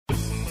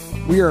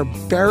We are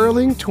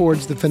barreling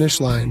towards the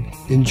finish line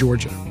in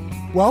Georgia.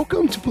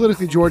 Welcome to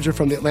Politically Georgia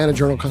from the Atlanta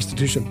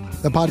Journal-Constitution,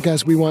 the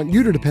podcast we want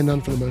you to depend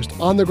on for the most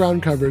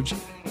on-the-ground coverage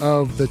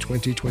of the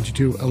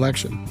 2022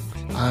 election.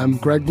 I'm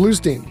Greg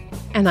Bluestein.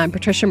 And I'm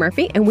Patricia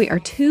Murphy, and we are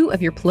two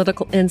of your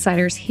political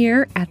insiders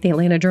here at the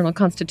Atlanta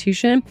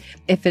Journal-Constitution.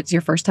 If it's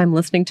your first time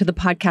listening to the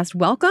podcast,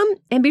 welcome,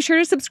 and be sure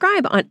to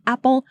subscribe on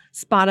Apple,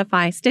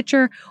 Spotify,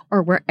 Stitcher,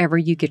 or wherever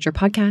you get your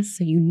podcasts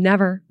so you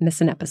never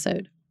miss an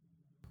episode.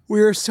 We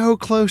are so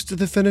close to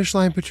the finish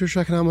line, Patricia.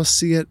 I can almost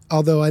see it,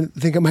 although I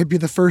think it might be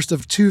the first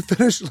of two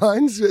finish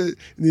lines in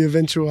the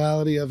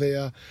eventuality of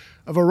a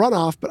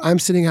runoff. But I'm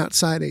sitting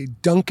outside a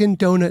Dunkin'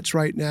 Donuts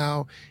right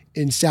now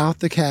in South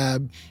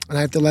DeKalb, and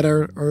I have to let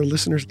our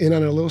listeners in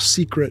on a little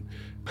secret.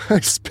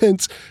 I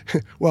spent,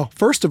 well,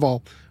 first of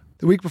all,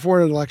 the week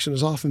before an election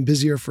is often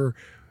busier for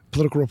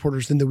political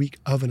reporters than the week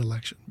of an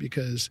election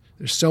because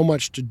there's so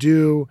much to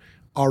do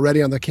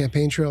already on the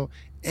campaign trail.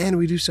 And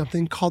we do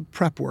something called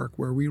prep work,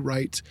 where we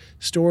write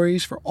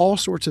stories for all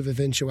sorts of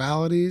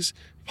eventualities,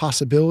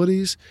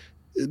 possibilities.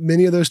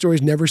 Many of those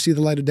stories never see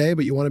the light of day,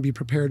 but you want to be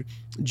prepared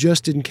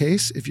just in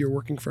case. If you're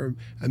working for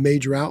a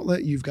major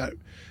outlet, you've got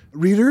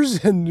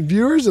readers and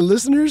viewers and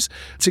listeners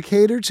to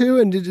cater to,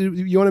 and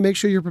you want to make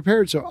sure you're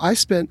prepared. So I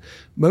spent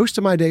most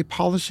of my day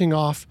polishing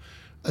off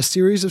a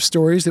series of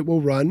stories that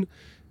will run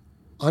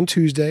on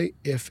Tuesday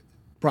if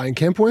Brian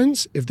Kemp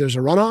wins, if there's a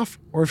runoff,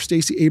 or if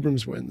Stacey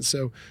Abrams wins.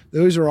 So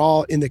those are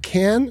all in the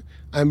can.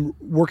 I'm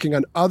working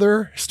on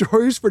other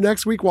stories for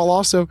next week while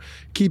also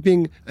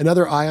keeping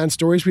another eye on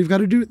stories we've got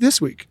to do this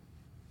week.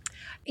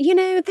 You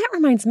know, that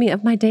reminds me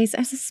of my days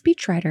as a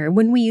speechwriter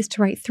when we used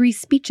to write 3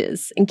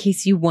 speeches in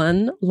case you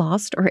won,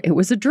 lost, or it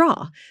was a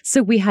draw.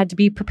 So we had to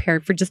be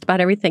prepared for just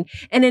about everything.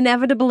 And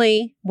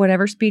inevitably,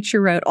 whatever speech you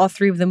wrote, all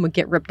 3 of them would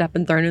get ripped up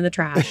and thrown in the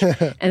trash.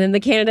 And then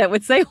the candidate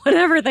would say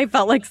whatever they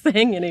felt like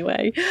saying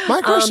anyway.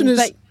 My question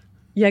is...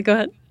 Yeah, go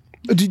ahead.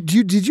 Did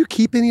you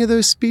keep any of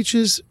those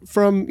speeches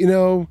from,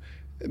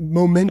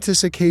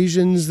 momentous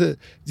occasions? Do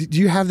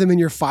you have them in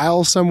your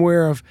file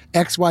somewhere of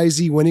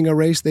XYZ winning a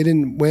race they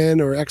didn't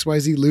win or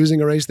XYZ losing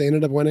a race they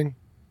ended up winning?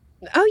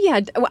 Oh, yeah.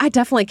 I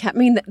definitely kept,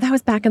 that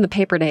was back in the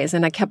paper days,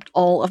 and I kept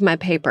all of my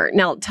paper.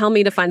 Now, tell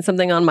me to find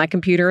something on my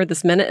computer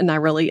this minute, and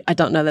I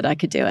don't know that I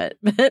could do it.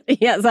 But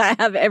yes, I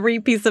have every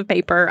piece of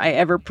paper I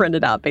ever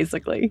printed out,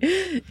 basically,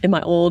 in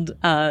my old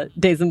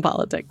days in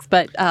politics.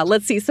 But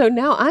let's see. So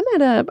now I'm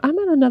at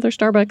another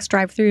Starbucks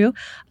drive-thru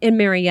in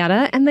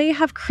Marietta, and they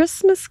have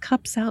Christmas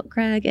cups out,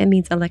 Greg. It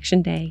means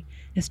Election Day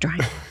is drawing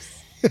close.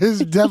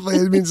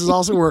 It means it's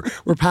also we're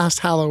past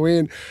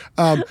Halloween.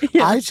 Yes.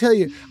 I tell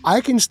you,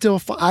 I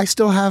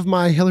still have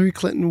my Hillary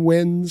Clinton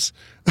wins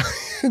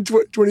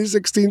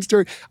 2016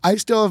 story. I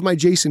still have my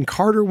Jason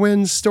Carter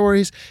wins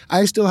stories.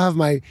 I still have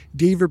my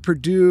David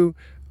Perdue,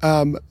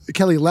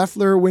 Kelly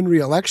Loeffler win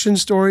re-election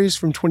stories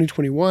from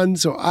 2021.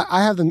 So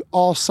I have them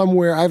all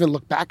somewhere. I haven't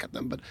looked back at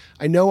them, but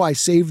I know I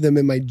saved them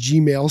in my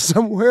Gmail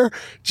somewhere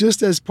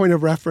just as point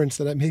of reference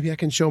that maybe I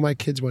can show my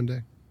kids one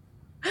day.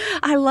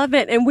 I love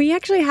it. And we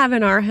actually have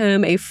in our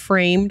home a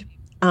framed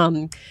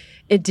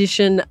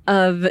edition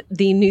of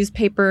the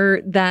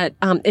newspaper that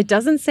it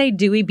doesn't say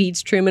Dewey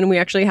beats Truman. We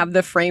actually have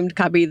the framed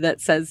copy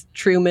that says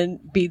Truman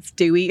beats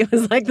Dewey. It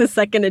was like the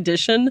second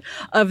edition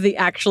of the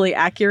actually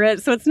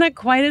accurate. So it's not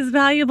quite as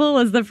valuable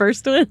as the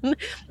first one.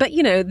 But,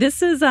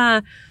 this is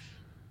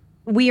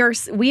we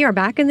are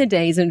back in the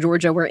days in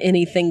Georgia where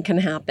anything can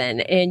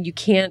happen and you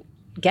can't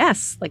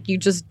guess.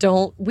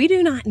 We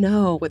do not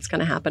know what's going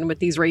to happen with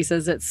these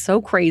races. It's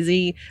so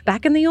crazy.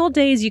 Back in the old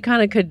days, you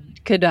kind of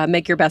could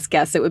make your best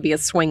guess. It would be a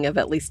swing of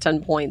at least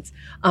 10 points.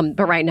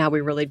 But right now, we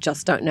really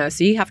just don't know.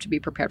 So you have to be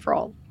prepared for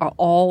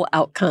all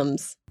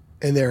outcomes.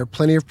 And there are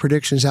plenty of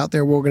predictions out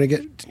there. We're going to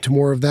get to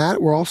more of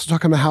that. We're also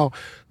talking about how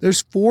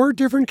there's 4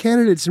 different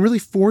candidates and really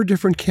 4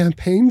 different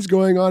campaigns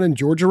going on in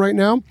Georgia right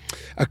now.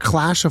 A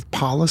clash of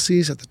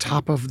policies at the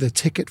top of the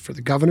ticket for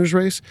the governor's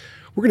race.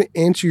 We're going to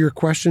answer your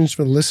questions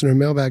from the listener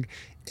mailbag.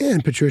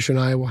 And Patricia and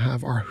I will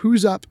have our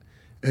who's up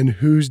and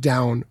who's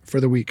down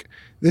for the week.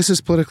 This is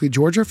Politically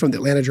Georgia from the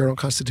Atlanta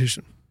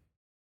Journal-Constitution.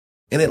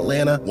 In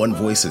Atlanta, one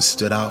voice has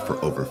stood out for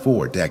over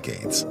 4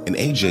 decades. An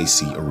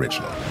AJC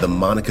original, The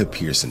Monica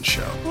Pearson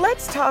Show.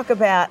 Let's talk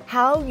about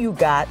how you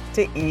got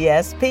to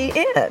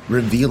ESPN.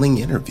 Revealing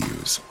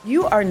interviews.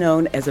 You are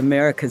known as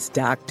America's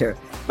doctor,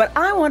 but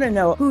I want to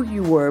know who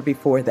you were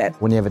before that.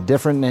 When you have a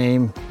different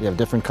name, you have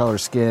different color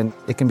skin,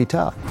 it can be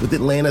tough. With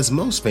Atlanta's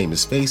most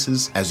famous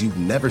faces as you've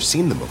never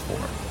seen them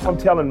before. I'm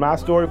telling my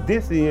story.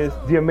 This is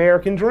the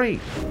American dream.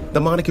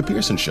 The Monica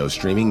Pearson Show,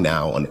 streaming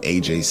now on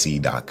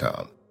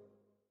AJC.com.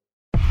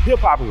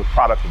 Hip-hop is a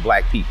product of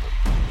black people.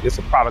 It's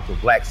a product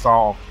of black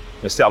song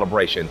and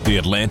celebration. The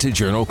Atlanta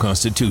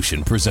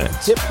Journal-Constitution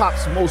presents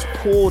hip-hop's most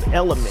pulled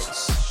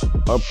elements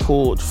are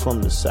pulled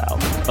from the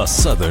South. A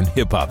Southern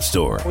hip-hop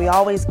story. We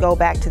always go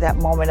back to that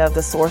moment of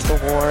the Source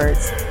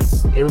Awards.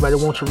 Everybody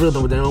wants your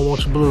rhythm, but they don't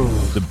want your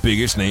blues. The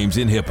biggest names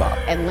in hip-hop.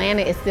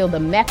 Atlanta is still the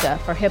mecca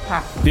for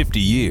hip-hop. 50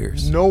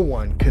 years. No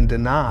one can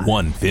deny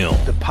one film.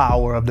 The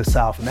power of the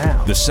South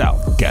now. The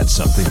South got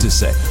something to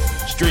say.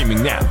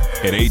 Streaming now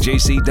at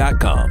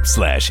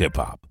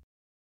ajc.com/hiphop.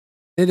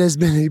 It has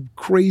been a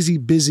crazy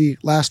busy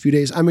last few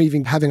days. I'm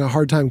even having a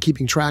hard time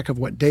keeping track of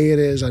what day it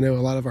is. I know a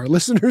lot of our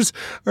listeners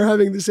are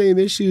having the same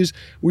issues.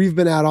 We've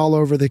been out all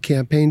over the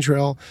campaign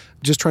trail,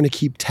 just trying to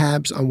keep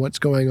tabs on what's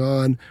going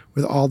on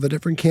with all the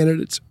different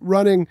candidates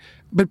running.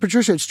 But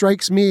Patricia, it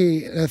strikes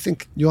me, and I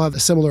think you'll have a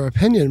similar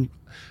opinion,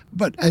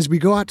 but as we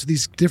go out to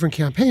these different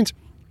campaigns,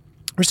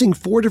 we're seeing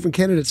 4 different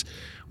candidates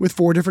with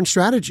 4 different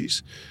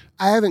strategies.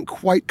 I haven't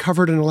quite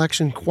covered an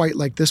election quite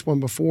like this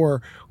one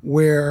before,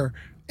 where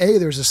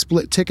there's a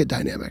split ticket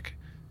dynamic.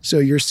 So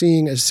you're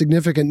seeing a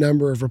significant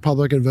number of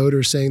Republican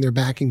voters saying they're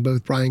backing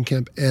both Brian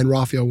Kemp and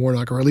Raphael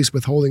Warnock, or at least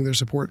withholding their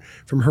support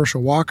from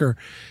Herschel Walker.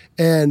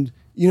 And,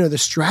 the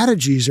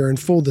strategies are in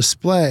full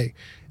display.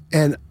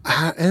 And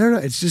I don't know,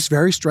 it's just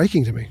very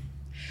striking to me.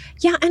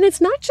 Yeah, and it's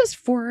not just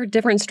 4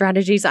 different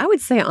strategies. I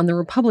would say on the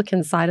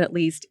Republican side, at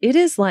least, it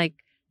is like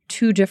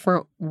 2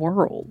 different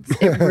worlds.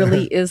 It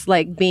really is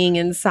like being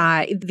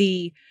inside.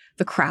 The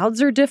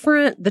crowds are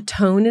different. The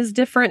tone is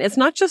different. It's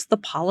not just the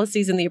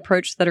policies and the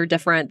approach that are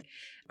different.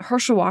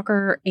 Herschel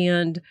Walker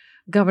and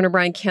Governor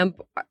Brian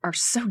Kemp are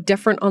so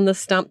different on the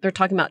stump. They're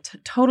talking about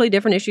totally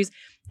different issues.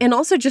 And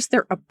also just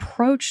their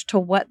approach to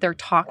what they're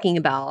talking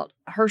about.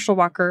 Herschel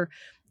Walker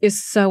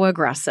is so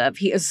aggressive.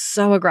 He is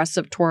so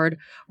aggressive toward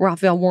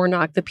Raphael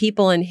Warnock. The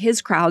people in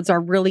his crowds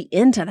are really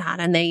into that,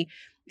 and they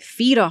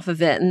feed off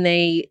of it. And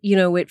they,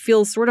 it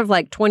feels sort of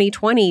like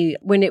 2020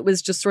 when it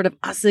was just sort of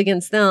us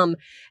against them.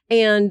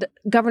 And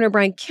Governor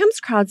Brian Kemp's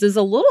crowds is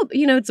a little,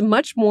 it's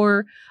much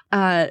more,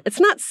 it's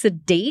not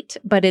sedate,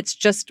 but it's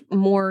just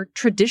more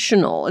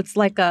traditional. It's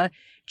like a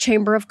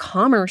Chamber of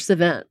Commerce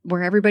event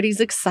where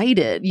everybody's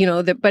excited,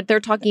 but they're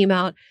talking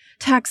about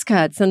tax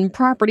cuts and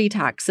property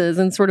taxes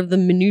and sort of the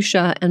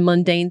minutia and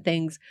mundane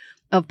things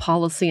of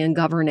policy and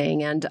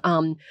governing. And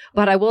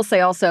but I will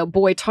say also,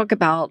 boy, talk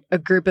about a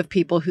group of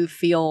people who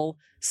feel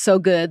so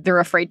good. They're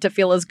afraid to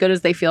feel as good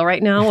as they feel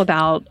right now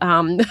about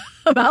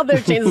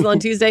their chances on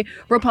Tuesday.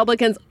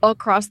 Republicans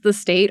across the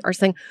state are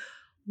saying,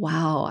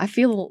 wow, I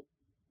feel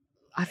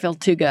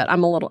too good.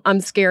 I'm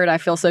scared. I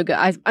feel so good.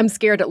 I'm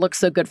scared it looks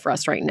so good for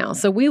us right now.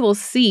 So we will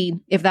see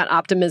if that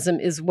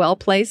optimism is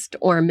well-placed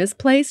or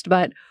misplaced.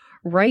 But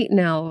right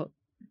now,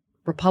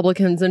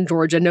 Republicans in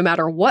Georgia, no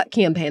matter what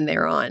campaign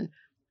they're on,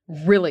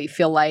 really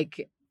feel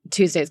like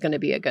Tuesday is going to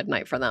be a good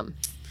night for them.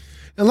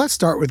 And let's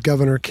start with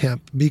Governor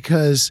Kemp,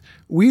 because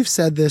we've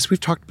said this, we've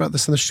talked about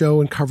this on the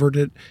show and covered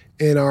it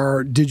in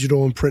our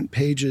digital and print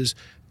pages.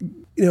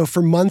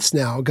 For months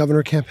now,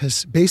 Governor Kemp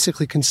has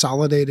basically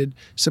consolidated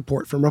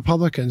support from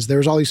Republicans.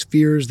 There's all these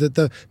fears that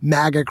the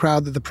MAGA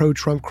crowd, that the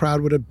pro-Trump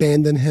crowd would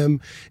abandon him.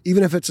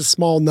 Even if it's a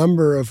small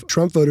number of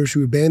Trump voters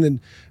who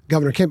abandon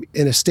Governor Kemp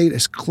in a state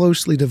as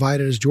closely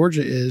divided as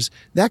Georgia is,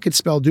 that could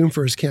spell doom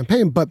for his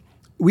campaign. But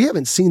we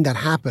haven't seen that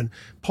happen.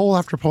 Poll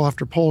after poll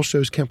after poll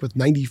shows Kemp with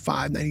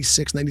 95,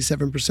 96,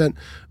 97%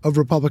 of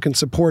Republican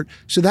support.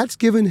 So that's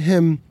given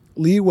him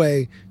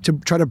leeway to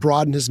try to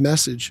broaden his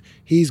message.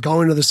 He's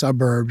going to the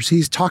suburbs.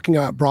 He's talking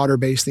about broader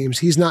base themes.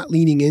 He's not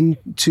leaning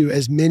into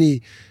as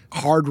many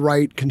hard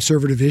right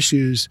conservative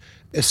issues,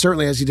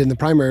 certainly as he did in the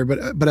primary,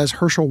 but as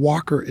Herschel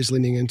Walker is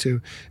leaning into.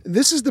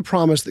 This is the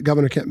promise that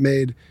Governor Kemp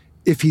made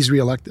if he's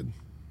reelected.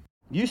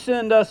 You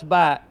send us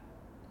back.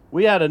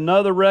 We had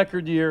another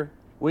record year.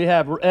 We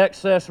have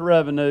excess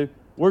revenue.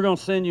 We're going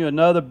to send you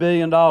another $1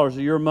 billion of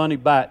your money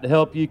back to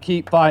help you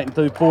keep fighting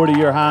through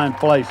 40-year high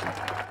inflation.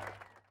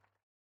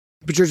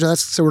 Patricia,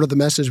 that's sort of the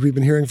message we've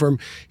been hearing from him.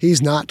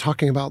 He's not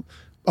talking about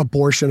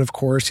abortion, of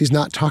course. He's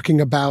not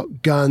talking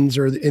about guns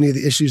or any of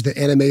the issues that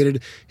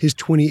animated his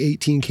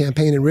 2018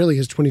 campaign and really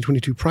his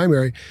 2022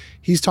 primary.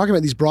 He's talking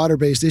about these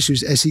broader-based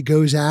issues as he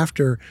goes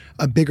after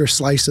a bigger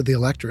slice of the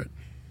electorate.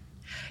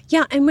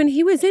 Yeah, and when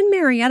he was in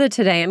Marietta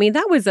today,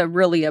 that was a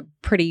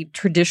pretty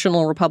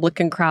traditional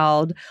Republican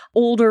crowd.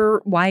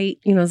 Older, white,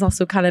 is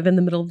also kind of in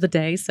the middle of the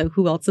day, so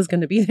who else is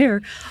going to be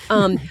there?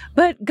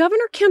 But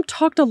Governor Kemp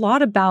talked a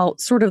lot about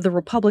sort of the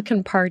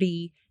Republican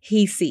Party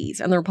he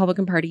sees and the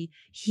Republican Party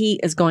he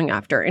is going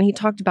after. And he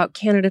talked about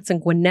candidates in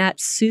Gwinnett,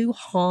 Sue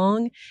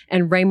Hong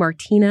and Ray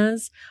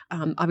Martinez,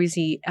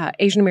 obviously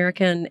Asian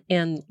American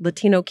and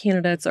Latino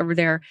candidates over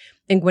there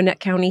in Gwinnett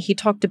County. He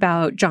talked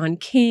about John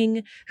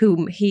King,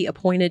 whom he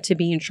appointed to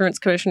be insurance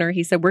commissioner.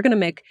 He said, we're going to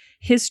make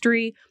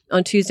history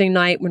on Tuesday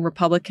night when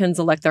Republicans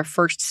elect their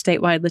first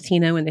statewide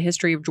Latino in the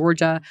history of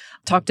Georgia.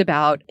 Talked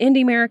about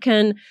Indian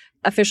American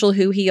official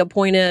who he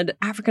appointed,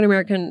 African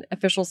American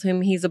officials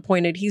whom he's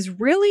appointed. He's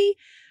really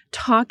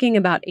talking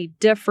about a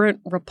different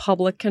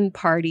Republican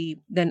Party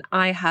than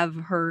I have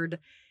heard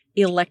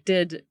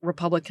elected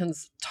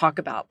Republicans talk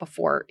about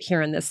before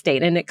here in this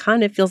state. And it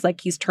kind of feels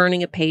like he's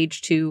turning a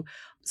page to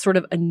sort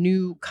of a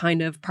new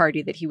kind of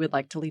party that he would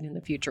like to lead in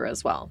the future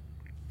as well.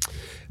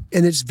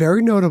 And it's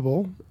very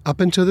notable,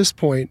 up until this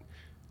point,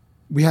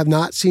 we have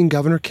not seen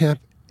Governor Kemp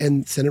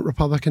and Senate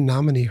Republican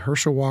nominee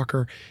Herschel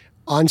Walker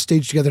on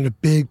stage together in a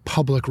big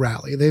public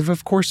rally. They've,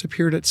 of course,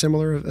 appeared at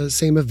similar,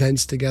 same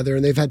events together,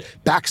 and they've had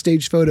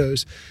backstage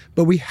photos,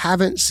 but we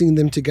haven't seen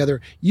them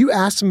together. You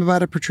asked him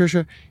about it,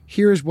 Patricia.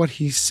 Here's what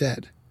he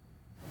said.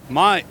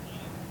 Mike,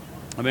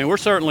 I mean, we're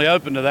certainly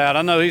open to that.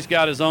 I know he's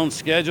got his own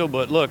schedule,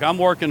 but look, I'm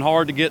working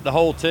hard to get the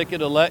whole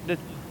ticket elected.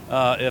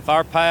 If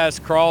our paths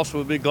cross,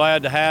 we'll be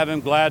glad to have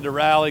him, glad to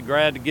rally,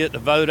 glad to get the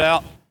vote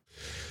out.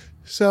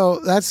 So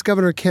that's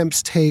Governor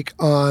Kemp's take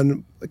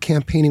on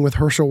campaigning with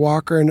Herschel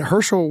Walker. And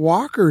Herschel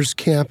Walker's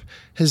camp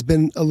has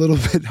been a little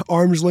bit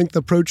arm's length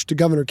approach to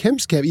Governor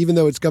Kemp's camp, even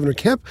though it's Governor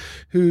Kemp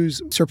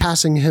who's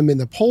surpassing him in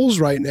the polls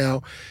right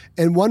now.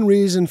 And one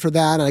reason for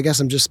that, and I guess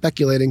I'm just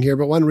speculating here,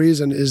 but one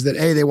reason is that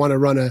A, they want to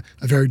run a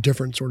very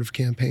different sort of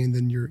campaign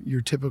than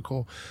your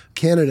typical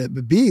candidate.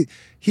 But B,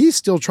 he's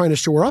still trying to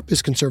shore up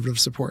his conservative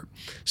support.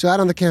 So out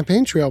on the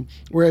campaign trail,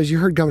 whereas you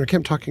heard Governor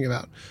Kemp talking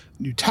about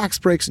new tax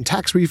breaks and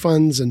tax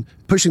refunds and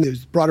pushing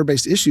those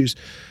broader-based issues,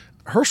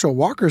 Herschel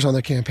Walker's on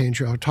the campaign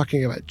trail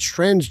talking about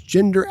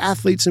transgender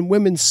athletes in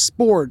women's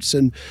sports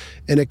and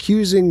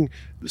accusing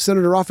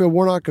Senator Raphael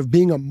Warnock of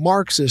being a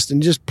Marxist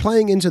and just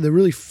playing into the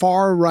really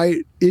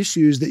far-right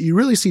issues that you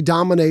really see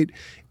dominate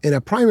in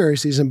a primary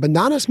season, but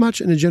not as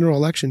much in a general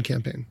election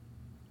campaign.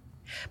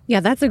 Yeah,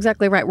 that's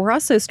exactly right. We're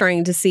also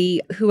starting to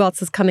see who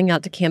else is coming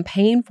out to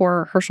campaign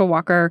for Herschel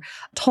Walker.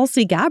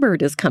 Tulsi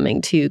Gabbard is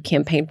coming to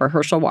campaign for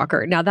Herschel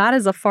Walker. Now, that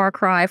is a far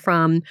cry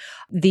from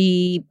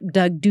the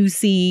Doug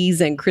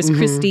Duceys and Chris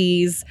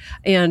Christie's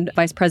and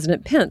Vice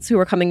President Pence, who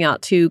are coming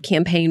out to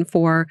campaign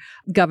for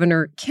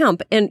Governor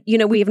Kemp. And, you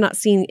know, we have not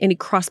seen any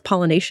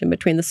cross-pollination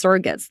between the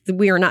surrogates.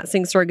 We are not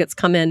seeing surrogates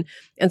come in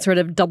and sort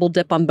of double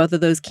dip on both of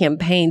those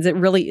campaigns. It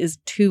really is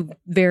two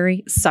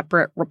very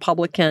separate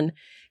Republican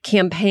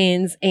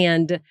campaigns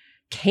and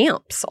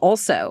camps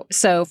also.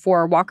 So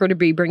for Walker to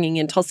be bringing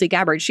in Tulsi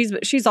Gabbard,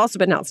 she's also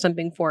been out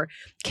stumping for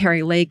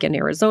Kari Lake in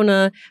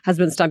Arizona, has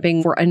been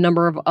stumping for a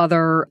number of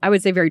other, I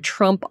would say, very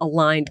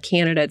Trump-aligned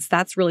candidates.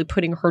 That's really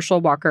putting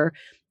Herschel Walker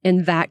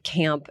in that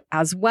camp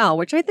as well,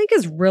 which I think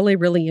is really,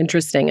 really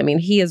interesting. I mean,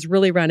 he is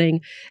really running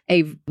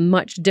a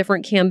much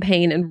different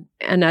campaign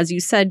and as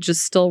you said,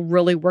 just still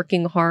really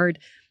working hard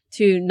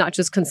to not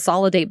just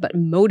consolidate, but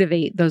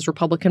motivate those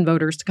Republican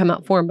voters to come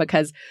out for him,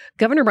 because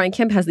Governor Brian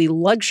Kemp has the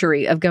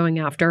luxury of going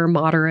after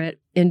moderate,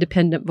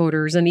 independent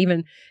voters, and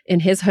even in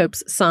his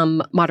hopes,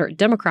 some moderate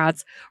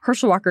Democrats.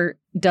 Herschel Walker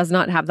does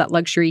not have that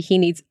luxury. He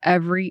needs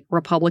every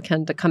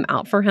Republican to come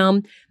out for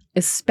him,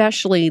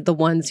 especially the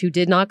ones who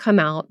did not come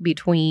out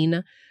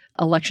between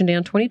Election Day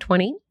in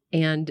 2020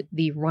 and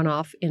the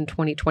runoff in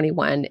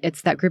 2021.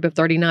 It's that group of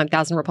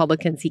 39,000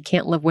 Republicans he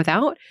can't live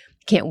without,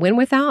 can't win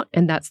without,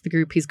 and that's the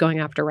group he's going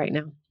after right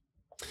now.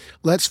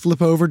 Let's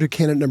flip over to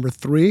candidate number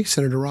 3,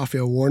 Senator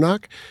Raphael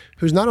Warnock,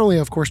 who's not only,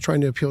 of course,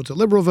 trying to appeal to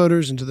liberal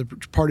voters and to the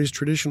party's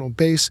traditional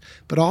base,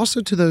 but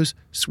also to those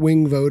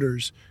swing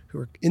voters who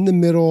are in the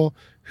middle,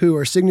 who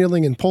are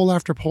signaling in poll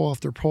after poll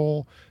after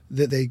poll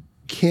that they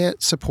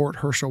can't support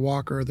Herschel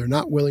Walker. They're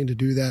not willing to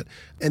do that,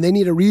 and they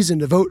need a reason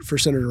to vote for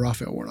Senator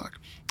Raphael Warnock.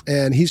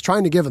 And he's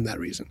trying to give them that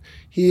reason.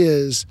 He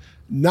is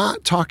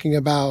not talking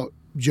about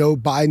Joe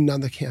Biden on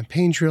the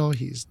campaign trail.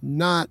 He's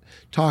not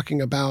talking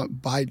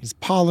about Biden's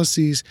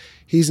policies.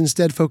 He's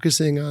instead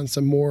focusing on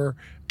some more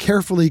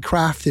carefully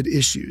crafted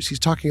issues. He's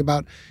talking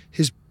about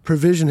his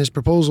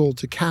proposal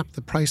to cap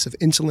the price of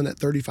insulin at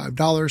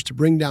 $35 to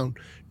bring down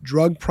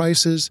drug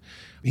prices.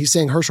 He's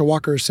saying Herschel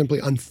Walker is simply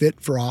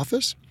unfit for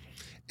office.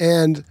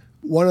 And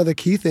one of the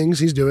key things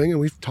he's doing,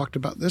 and we've talked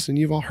about this and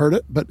you've all heard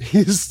it, but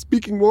he's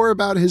speaking more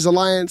about his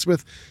alliance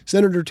with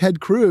Senator Ted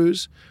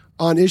Cruz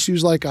on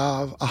issues like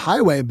a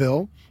highway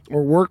bill,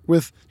 or work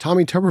with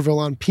Tommy Tuberville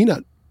on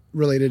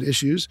peanut-related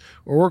issues,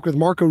 or work with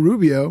Marco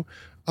Rubio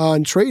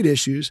on trade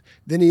issues,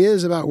 than he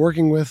is about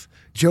working with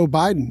Joe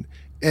Biden.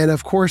 And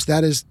of course,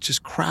 that is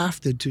just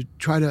crafted to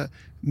try to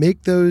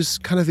make those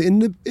kind of in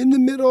the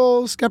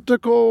middle,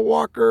 skeptical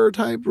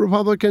Walker-type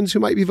Republicans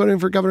who might be voting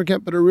for Governor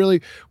Kemp but are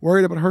really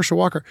worried about Herschel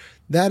Walker.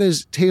 That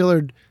is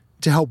tailored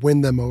to help win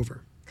them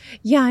over.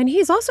 Yeah, and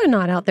he's also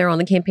not out there on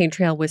the campaign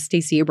trail with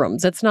Stacey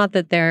Abrams. It's not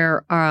that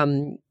they're,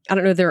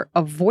 they're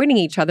avoiding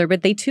each other,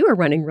 but they too are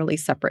running really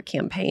separate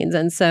campaigns.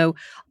 And so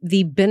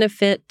the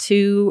benefit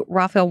to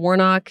Raphael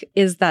Warnock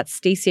is that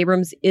Stacey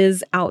Abrams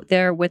is out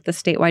there with the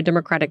statewide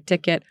Democratic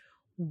ticket,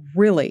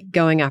 really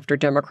going after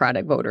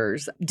Democratic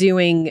voters,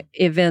 doing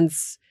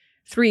events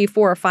 3,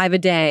 4, or 5 a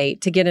day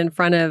to get in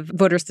front of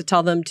voters to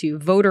tell them to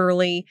vote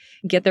early,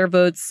 get their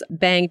votes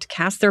banked,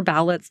 cast their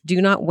ballots,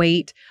 do not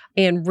wait,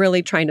 and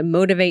really trying to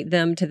motivate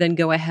them to then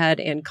go ahead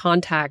and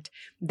contact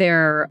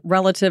their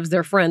relatives,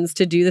 their friends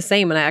to do the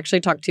same. And I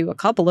actually talked to a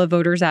couple of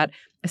voters at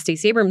a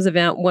Stacey Abrams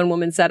event. One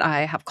woman said,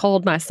 I have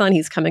called my son.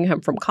 He's coming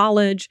home from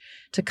college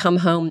to come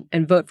home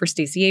and vote for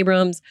Stacey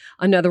Abrams.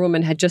 Another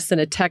woman had just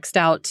sent a text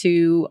out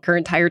to her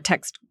entire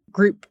text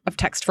group of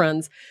text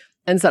friends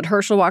and said,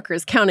 Herschel Walker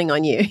is counting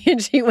on you.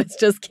 And she was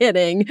just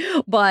kidding.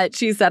 But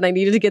she said, I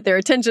needed to get their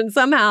attention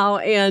somehow.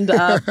 And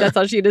that's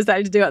how she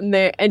decided to do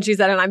it. And she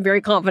said, and I'm very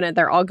confident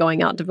they're all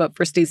going out to vote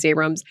for Stacey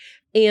Abrams.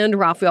 and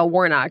Raphael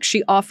Warnock.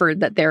 She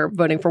offered that they're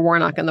voting for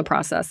Warnock in the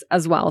process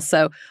as well.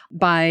 So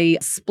by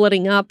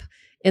splitting up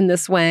in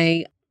this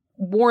way,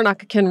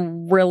 Warnock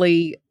can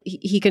really,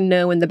 he can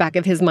know in the back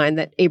of his mind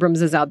that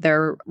Abrams is out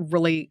there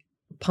really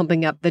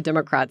pumping up the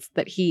Democrats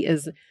that he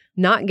is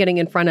not getting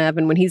in front of.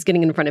 And when he's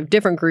getting in front of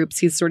different groups,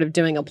 he's sort of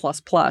doing a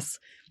plus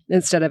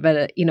instead of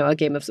a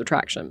game of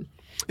subtraction.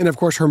 And of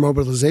course, her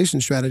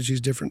mobilization strategy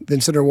is different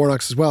than Senator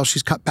Warnock's as well.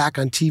 She's cut back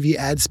on TV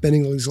ad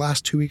spending these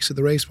last 2 weeks of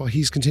the race while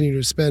he's continuing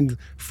to spend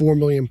 $4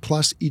 million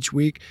plus each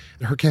week.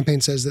 And her campaign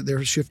says that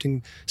they're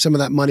shifting some of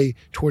that money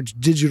towards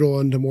digital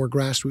and a more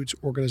grassroots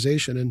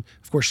organization. And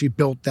of course, she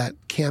built that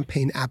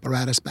campaign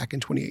apparatus back in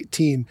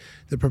 2018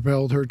 that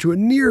propelled her to a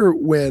near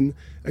win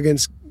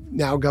against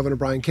now Governor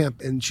Brian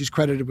Kemp, and she's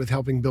credited with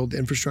helping build the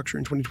infrastructure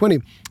in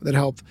 2020 that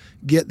helped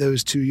get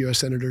those two U.S.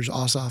 Senators,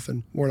 Ossoff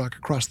and Warnock,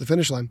 across the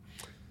finish line.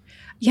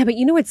 Yeah, but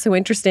what's so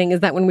interesting is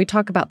that when we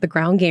talk about the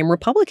ground game,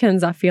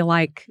 Republicans, I feel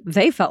like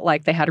they felt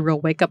like they had a real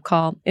wake-up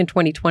call in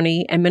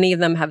 2020, and many of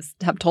them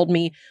have told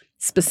me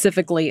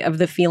specifically of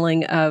the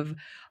feeling of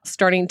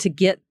starting to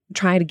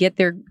try to get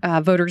their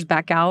voters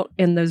back out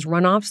in those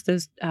runoffs,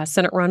 those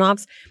Senate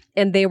runoffs.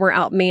 And they were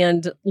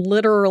outmanned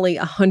literally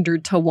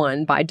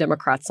 100-1 by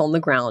Democrats on the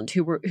ground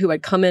who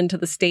had come into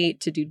the state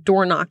to do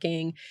door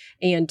knocking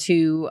and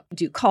to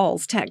do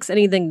calls, texts,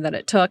 anything that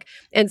it took.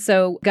 And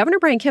so Governor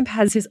Brian Kemp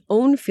has his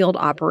own field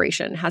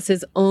operation, has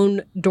his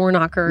own door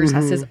knockers,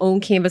 has his own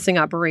canvassing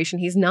operation.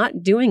 He's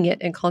not doing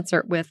it in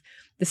concert with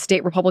the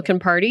state Republican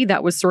Party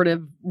that was sort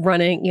of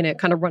running,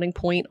 kind of running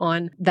point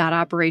on that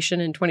operation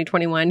in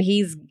 2021.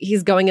 He's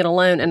going it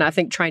alone, and I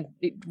think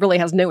really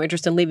has no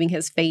interest in leaving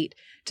his fate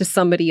to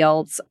somebody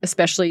else,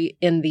 especially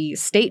in the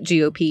state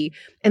GOP.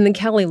 And then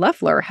Kelly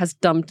Loeffler has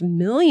dumped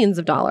millions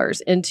of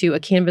dollars into a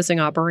canvassing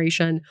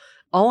operation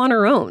all on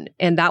her own,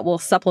 and that will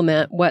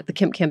supplement what the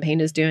Kemp campaign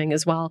is doing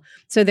as well.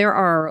 So there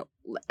are,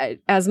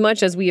 as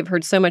much as we have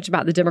heard so much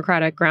about the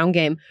Democratic ground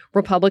game,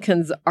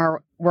 Republicans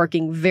are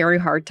working very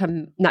hard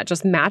to not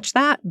just match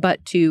that,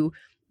 but to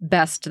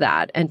best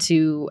that and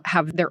to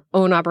have their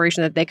own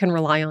operation that they can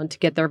rely on to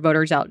get their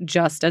voters out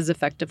just as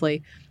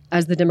effectively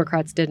as the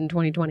Democrats did in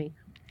 2020.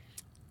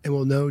 And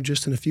we'll know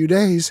just in a few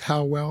days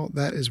how well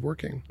that is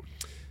working.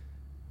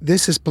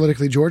 This is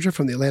Politically Georgia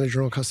from the Atlanta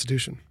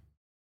Journal-Constitution.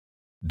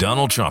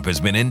 Donald Trump has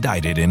been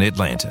indicted in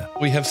Atlanta.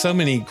 We have so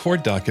many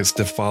court dockets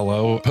to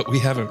follow, but we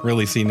haven't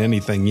really seen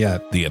anything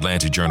yet. The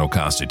Atlanta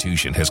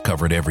Journal-Constitution has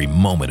covered every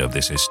moment of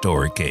this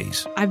historic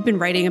case. I've been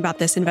writing about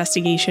this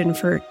investigation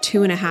for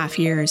 2.5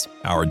 years.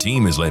 Our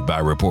team is led by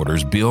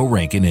reporters Bill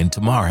Rankin and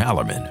Tamar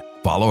Hallerman.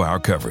 Follow our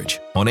coverage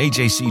on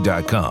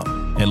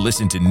AJC.com and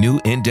listen to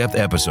new in-depth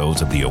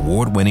episodes of the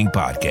award-winning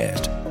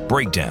podcast,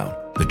 Breakdown,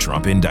 the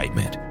Trump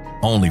Indictment,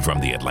 only from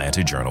the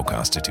Atlanta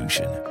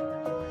Journal-Constitution.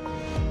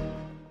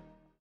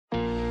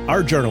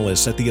 Our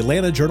journalists at the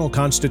Atlanta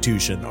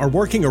Journal-Constitution are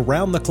working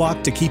around the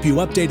clock to keep you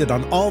updated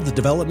on all the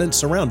developments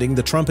surrounding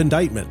the Trump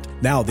indictment.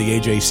 Now the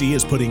AJC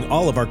is putting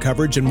all of our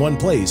coverage in one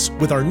place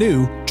with our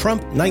new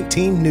Trump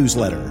 19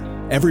 newsletter.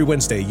 Every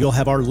Wednesday, you'll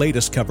have our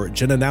latest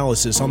coverage and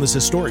analysis on this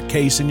historic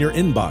case in your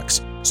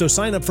inbox. So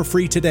sign up for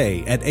free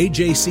today at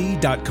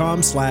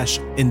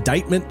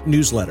ajc.com/indictment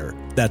newsletter.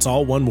 That's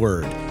all one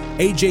word.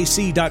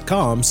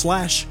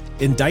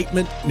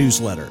 ajc.com/indictment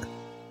newsletter.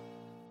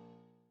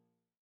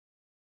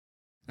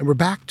 And we're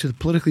back to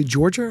Politically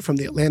Georgia from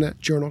the Atlanta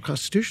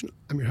Journal-Constitution.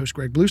 I'm your host,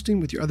 Greg Bluestein,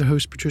 with your other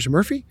host, Patricia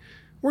Murphy.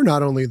 We're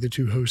not only the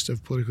two hosts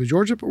of Politically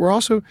Georgia, but we're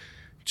also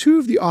two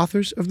of the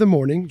authors of the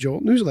Morning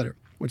Jolt newsletter,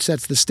 which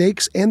sets the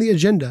stakes and the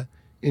agenda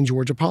in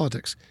Georgia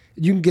politics.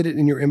 You can get it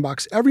in your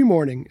inbox every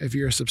morning if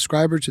you're a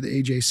subscriber to the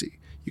AJC.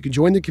 You can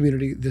join the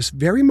community this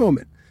very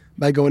moment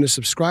by going to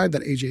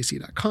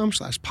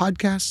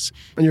subscribe.ajc.com/podcasts.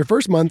 And your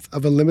first month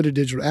of unlimited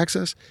digital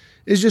access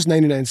is just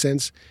 99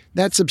 cents.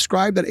 That's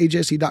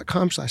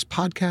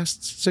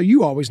subscribe.ajc.com/podcasts, so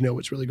you always know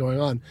what's really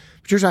going on.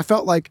 Patricia, I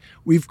felt like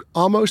we've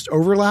almost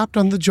overlapped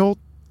on the Jolt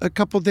a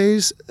couple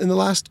days in the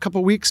last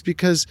couple weeks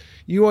because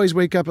you always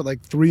wake up at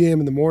like 3 a.m.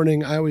 in the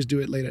morning. I always do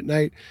it late at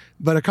night.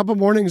 But a couple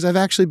mornings I've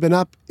actually been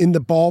up in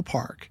the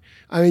ballpark.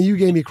 I mean, you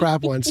gave me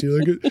crap once.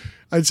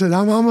 I said,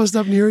 I'm almost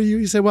up near you.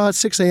 You said, well, it's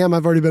 6 a.m.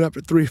 I've already been up for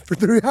 3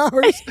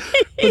 hours.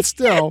 But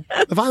still,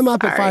 if I'm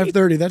up at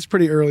 5:30, that's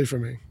pretty early for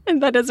me.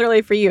 And that is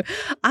early for you.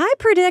 I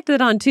predict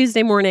that on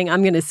Tuesday morning,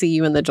 I'm going to see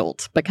you in the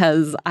Jolt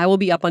because I will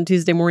be up on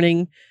Wednesday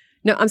morning,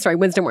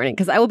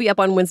 because I will be up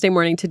on Wednesday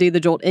morning to do the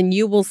Jolt, and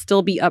you will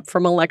still be up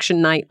from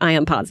election night, I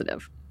am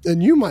positive.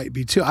 And you might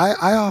be too.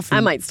 I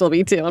might still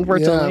be too,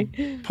 unfortunately.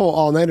 Yeah, pull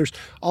all-nighters.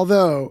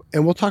 Although,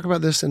 and we'll talk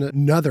about this in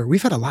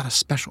we've had a lot of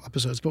special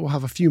episodes, but we'll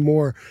have a few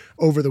more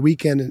over the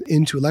weekend and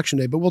into Election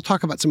Day. But we'll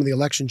talk about some of the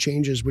election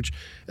changes, which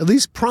at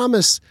least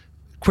promise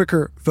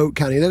quicker vote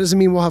counting. That doesn't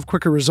mean we'll have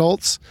quicker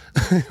results.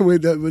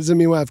 That doesn't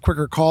mean we'll have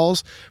quicker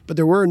calls. But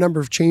there were a number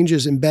of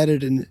changes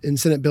embedded in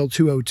Senate Bill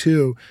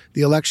 202,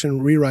 the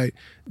election rewrite,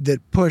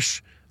 that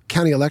push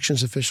county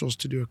elections officials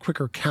to do a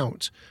quicker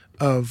count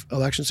of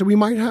elections. So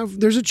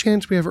there's a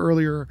chance we have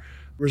earlier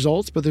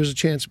results, but there's a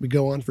chance we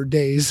go on for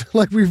days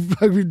like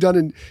we've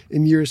done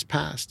in years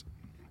past.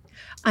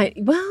 I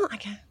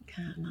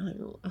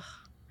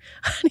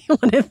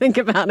don't want to think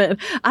about it.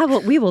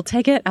 We will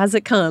take it as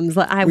it comes.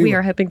 We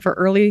are hoping for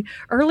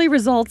early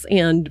results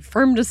and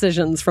firm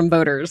decisions from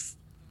voters.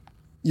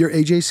 Your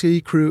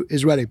AJC crew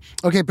is ready.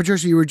 Okay,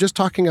 Patricia, you were just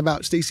talking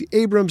about Stacey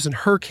Abrams and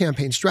her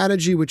campaign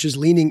strategy, which is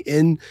leaning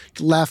in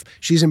to left.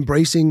 She's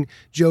embracing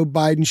Joe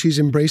Biden. She's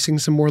embracing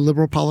some more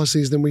liberal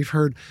policies than we've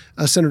heard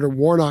Senator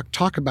Warnock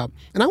talk about.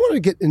 And I want to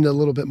get into a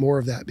little bit more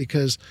of that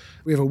because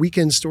we have a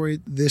weekend story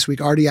this week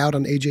already out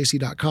on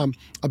AJC.com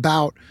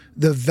about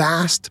the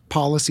vast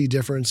policy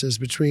differences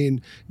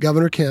between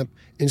Governor Kemp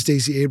and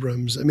Stacey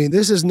Abrams. I mean,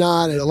 this is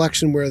not an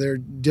election where they're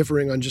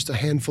differing on just a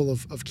handful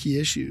of key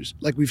issues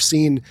like we've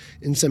seen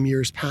in some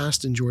years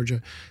past in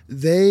Georgia.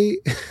 They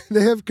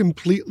have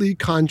completely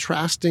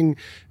contrasting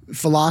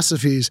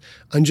philosophies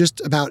on just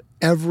about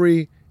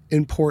every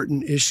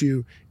important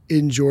issue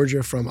in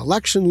Georgia, from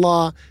election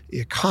law,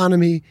 the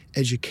economy,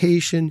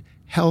 education,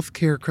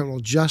 healthcare, criminal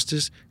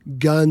justice,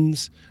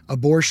 guns,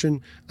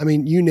 abortion. I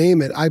mean, you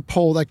name it. I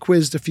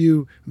quizzed a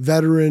few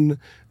veteran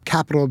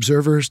Capitol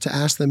observers to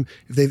ask them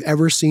if they've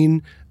ever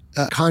seen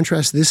a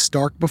contrast this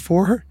stark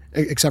before,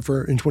 except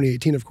for in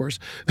 2018, of course,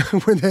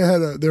 when they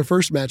had their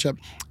first matchup.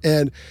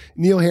 And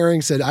Neil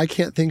Herring said, I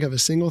can't think of a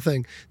single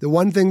thing. The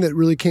one thing that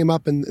really came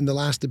up in the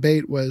last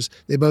debate was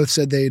they both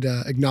said they'd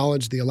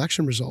acknowledge the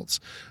election results.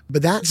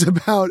 But that's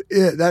about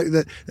it.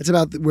 That's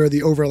about where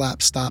the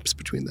overlap stops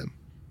between them.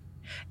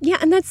 Yeah,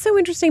 and that's so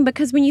interesting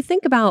because when you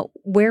think about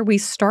where we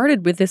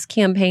started with this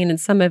campaign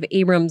and some of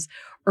Abrams'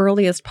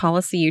 earliest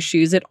policy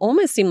issues, it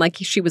almost seemed like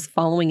she was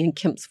following in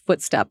Kemp's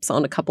footsteps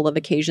on a couple of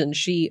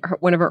occasions.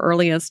 One of her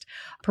earliest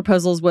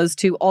proposals was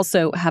to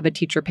also have a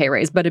teacher pay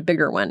raise, but a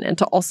bigger one, and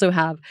to also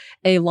have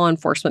a law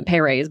enforcement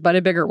pay raise, but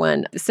a bigger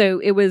one. So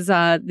it was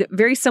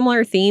very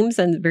similar themes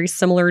and very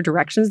similar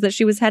directions that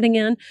she was heading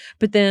in.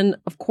 But then,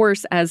 of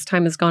course, as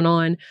time has gone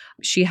on,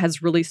 she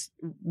has really,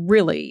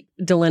 really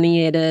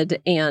delineated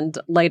and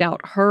laid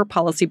out her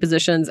policy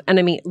positions. And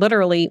I mean,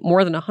 literally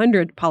more than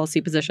 100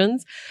 policy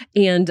positions.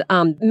 And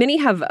many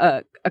have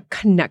a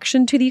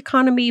connection to the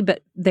economy,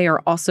 but they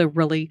are also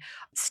really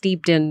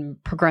steeped in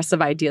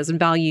progressive ideas and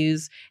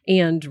values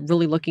and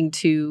really looking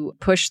to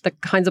push the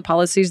kinds of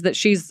policies that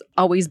she's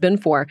always been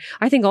for.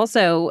 I think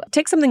also,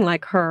 take something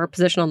like her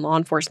position on law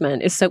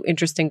enforcement is so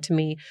interesting to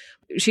me.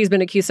 She's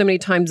been accused so many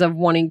times of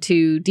wanting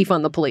to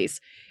defund the police.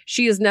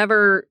 She has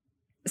never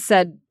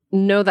said,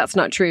 no, that's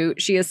not true.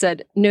 She has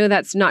said, no,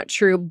 that's not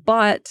true,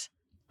 but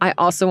I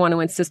also want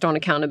to insist on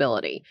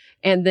accountability.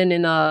 And then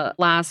in a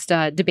last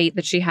debate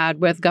that she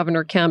had with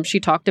Governor Kemp, she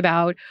talked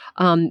about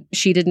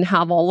she didn't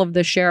have all of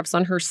the sheriffs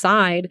on her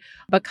side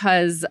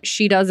because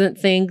she doesn't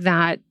think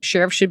that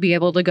sheriffs should be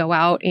able to go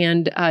out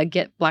and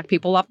get Black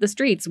people off the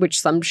streets, which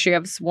some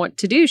sheriffs want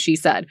to do, she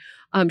said.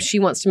 She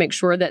wants to make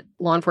sure that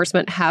law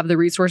enforcement have the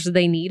resources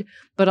they need,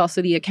 but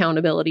also the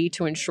accountability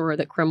to ensure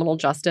that criminal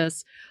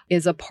justice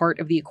is a part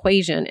of the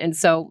equation. And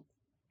so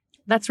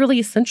that's really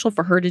essential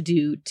for her to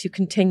do, to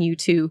continue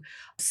to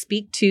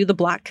speak to the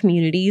Black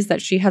communities that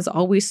she has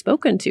always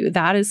spoken to.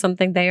 That is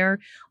something they are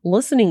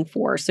listening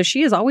for. So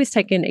she has always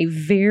taken a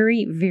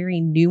very, very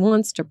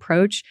nuanced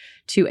approach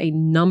to a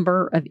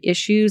number of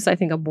issues. I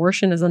think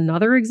abortion is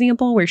another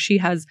example where she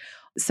has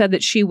said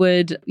that she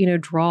would,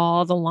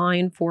 draw the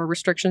line for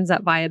restrictions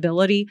at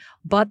viability,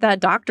 but that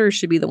doctors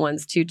should be the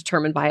ones to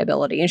determine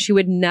viability. And she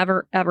would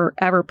never, ever,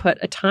 ever put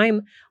a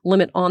time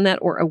limit on that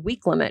or a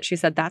week limit. She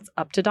said that's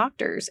up to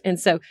doctors. And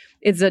so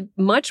it's a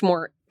much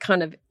more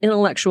kind of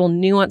intellectual,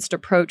 nuanced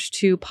approach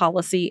to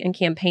policy and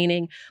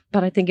campaigning.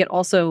 But I think it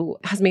also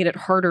has made it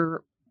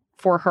harder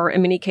for her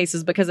in many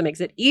cases because it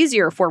makes it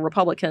easier for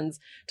Republicans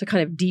to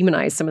kind of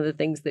demonize some of the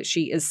things that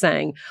she is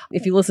saying.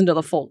 If you listen to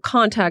the full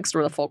context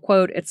or the full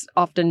quote, it's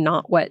often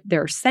not what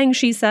they're saying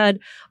she said,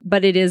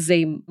 but it is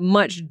a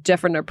much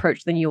different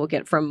approach than you will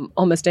get from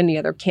almost any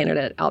other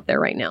candidate out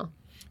there right now.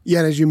 Yeah,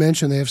 and as you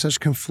mentioned, they have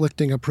such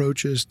conflicting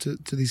approaches to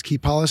these key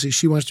policies.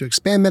 She wants to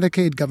expand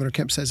Medicaid. Governor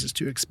Kemp says it's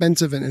too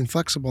expensive and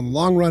inflexible in the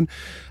long run.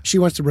 She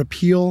wants to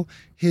repeal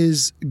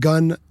his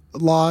gun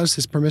laws,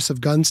 his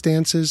permissive gun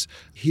stances.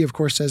 He, of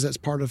course, says that's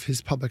part of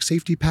his public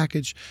safety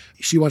package.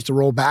 She wants to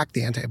roll back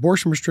the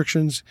anti-abortion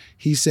restrictions.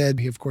 He said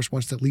he, of course,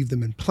 wants to leave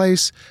them in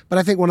place. But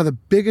I think one of the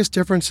biggest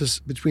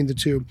differences between the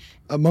two,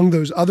 among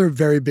those other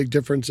very big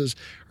differences,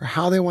 are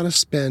how they want to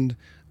spend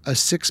a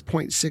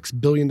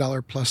 $6.6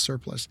 billion plus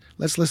surplus.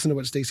 Let's listen to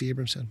what Stacey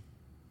Abrams said.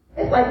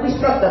 It's like we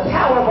struck the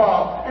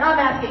Powerball, and I'm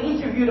asking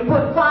each of you to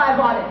put 5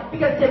 on it,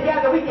 because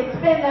together we can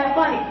spend that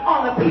money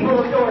on the people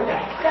of Georgia.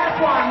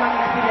 That's why I'm running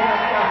to be the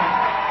next governor.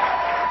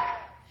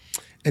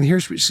 And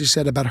here's what she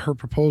said about her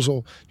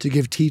proposal to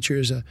give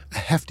teachers a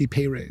hefty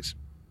pay raise.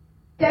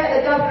 That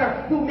a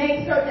governor who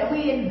makes certain that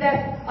we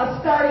invest a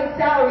starting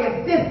salary of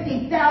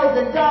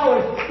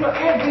 $50,000 for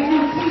every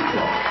new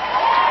teacher.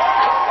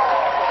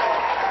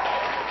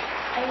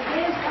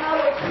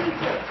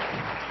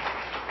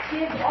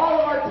 Give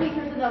all of our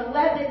teachers an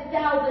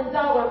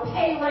 $11,000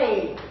 pay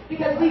raise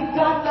because we've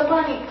got the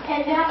money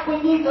and now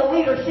we need the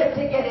leadership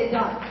to get it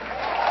done.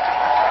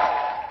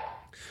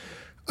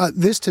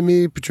 This, to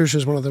me, Patricia,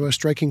 is one of the most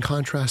striking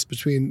contrasts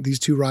between these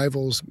two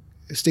rivals.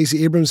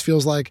 Stacey Abrams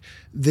feels like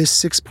this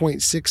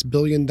 $6.6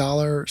 billion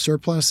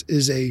surplus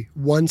is a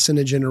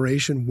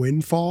once-in-a-generation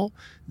windfall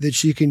that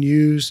she can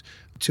use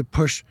to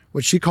push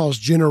what she calls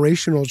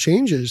generational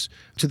changes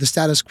to the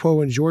status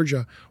quo in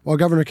Georgia, while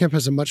Governor Kemp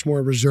has a much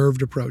more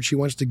reserved approach. He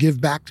wants to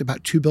give back to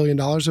about $2 billion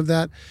of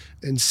that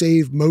and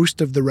save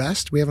most of the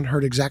rest. We haven't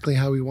heard exactly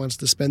how he wants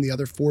to spend the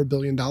other $4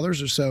 billion or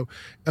so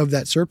of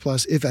that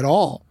surplus, if at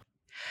all.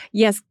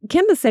 Yes,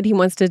 Kemp has said he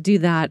wants to do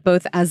that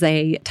both as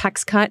a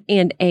tax cut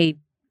and a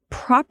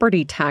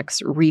property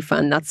tax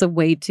refund. That's a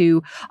way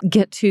to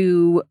get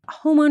to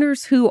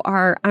homeowners who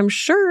are, I'm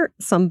sure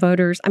some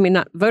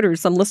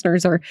some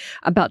listeners are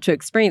about to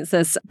experience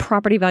this.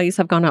 Property values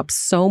have gone up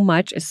so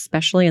much,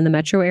 especially in the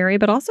metro area,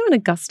 but also in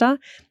Augusta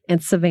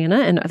and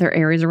Savannah and other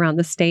areas around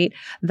the state,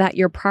 that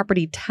your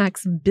property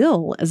tax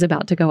bill is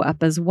about to go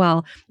up as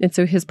well. And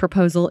so his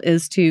proposal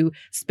is to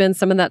spend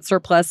some of that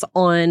surplus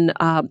on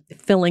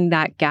filling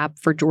that gap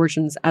for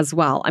Georgians as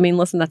well. I mean,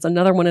 listen, that's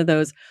another one of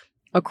those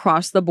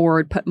across the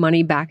board, put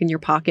money back in your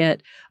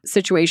pocket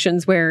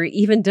situations where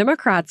even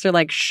Democrats are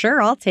like,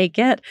 sure, I'll take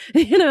it.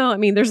 You're not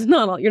going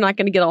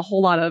to get a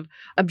whole lot of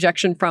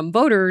objection from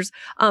voters.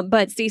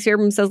 But Stacey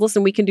Abrams says,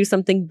 listen, we can do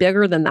something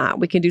bigger than that.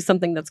 We can do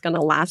something that's going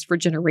to last for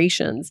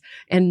generations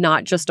and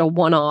not just a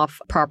one-off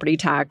property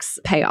tax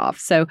payoff.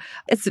 So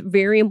it's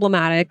very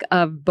emblematic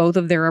of both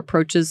of their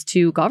approaches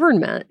to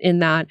government, in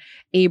that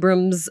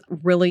Abrams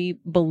really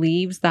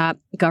believes that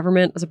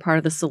government is a part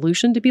of the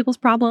solution to people's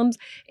problems,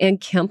 and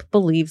Kemp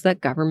believes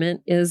that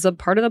government is a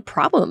part of the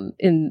problem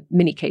in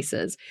many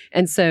cases.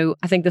 And so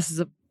I think this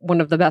is one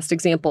of the best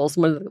examples,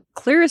 one of the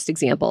clearest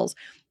examples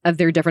of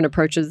their different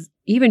approaches,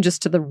 even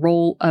just to the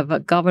role of a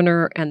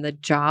governor and the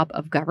job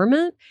of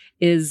government,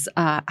 is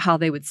how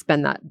they would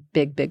spend that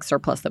big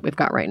surplus that we've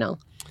got right now.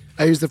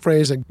 I use the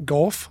phrase a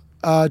gulf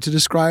to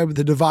describe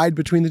the divide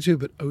between the two,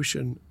 but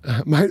ocean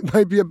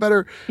might be a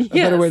better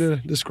way to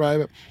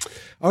describe it.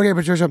 Okay,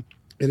 Patricia,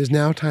 it is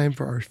now time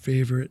for our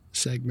favorite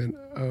segment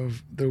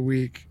of the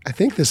week. I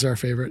think this is our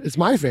favorite. It's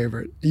my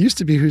favorite. It used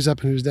to be Who's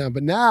Up and Who's Down,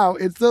 but now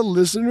it's the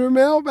listener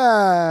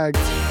mailbag.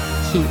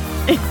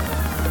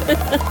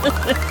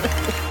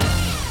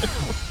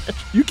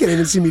 You can't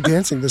even see me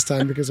dancing this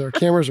time because our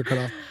cameras are cut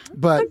off.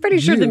 But I'm pretty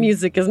sure the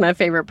music is my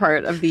favorite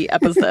part of the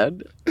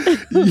episode.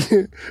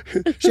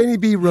 Shaney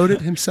B wrote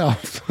it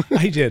himself.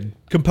 I did.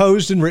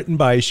 Composed and written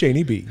by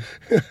Shaney B.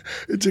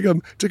 It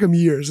took him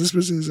years. This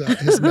was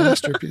his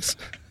masterpiece.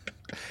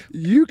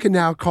 You can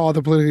now call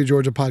the Politically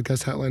Georgia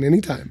podcast hotline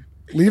anytime.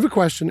 Leave a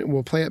question and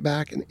we'll play it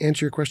back and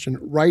answer your question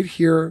right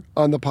here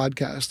on the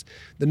podcast.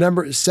 The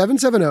number is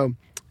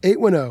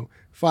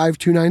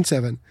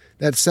 770-810-5297.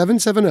 That's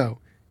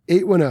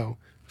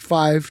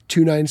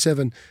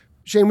 770-810-5297.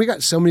 Shane, we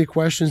got so many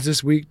questions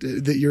this week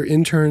that your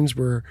interns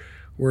were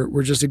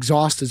just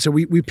exhausted. So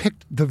we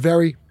picked the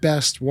very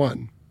best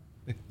one.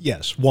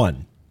 Yes,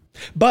 one.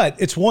 But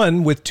it's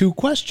one with two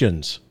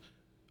questions.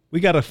 We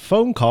got a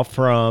phone call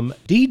from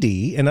Dee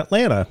Dee in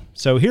Atlanta.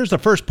 So here's the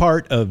first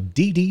part of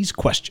Dee Dee's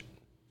question.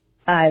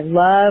 I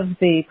love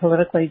the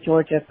Politically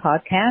Georgia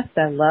podcast.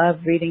 I love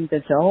reading the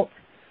Jolt.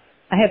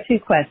 I have two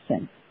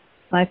questions.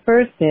 My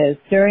first is,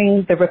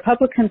 during the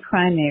Republican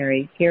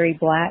primary, Gary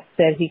Black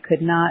said he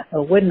could not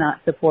or would not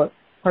support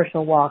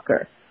Herschel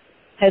Walker.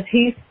 Has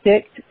he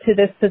sticked to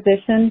this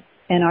position,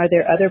 and are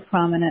there other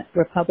prominent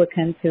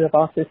Republicans who have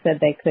also said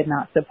they could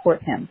not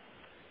support him?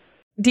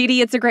 Dee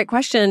Dee, it's a great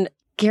question.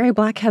 Gary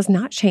Black has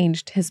not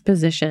changed his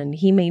position.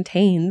 He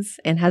maintains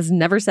and has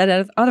never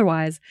said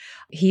otherwise.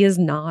 He is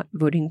not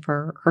voting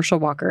for Herschel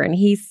Walker, and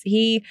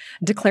he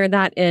declared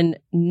that in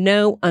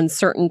no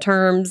uncertain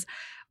terms.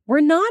 We're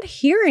not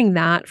hearing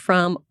that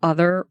from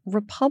other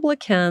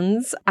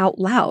Republicans out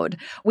loud.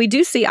 We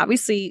do see,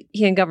 obviously,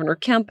 he and Governor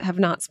Kemp have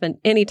not spent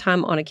any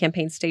time on a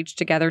campaign stage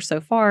together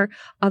so far.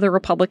 Other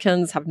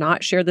Republicans have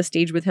not shared the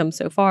stage with him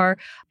so far.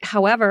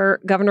 However,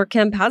 Governor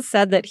Kemp has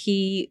said that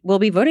he will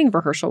be voting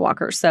for Herschel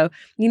Walker. So,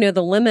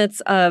 the limits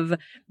of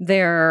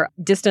their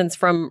distance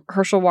from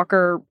Herschel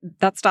Walker,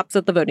 that stops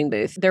at the voting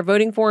booth. They're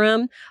voting for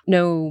him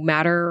no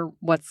matter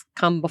what's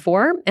come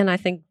before. And I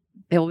think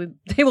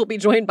they will be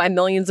joined by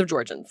millions of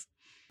Georgians.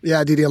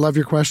 Yeah, Dee Dee, I love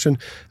your question.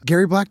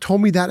 Gary Black told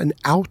me that in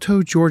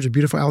Alto, Georgia,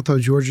 beautiful Alto,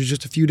 Georgia,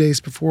 just a few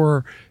days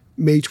before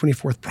May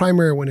 24th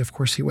primary, when, of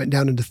course, he went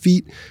down in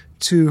defeat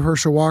to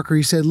Herschel Walker.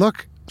 He said,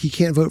 look, he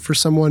can't vote for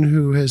someone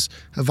who has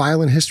a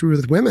violent history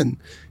with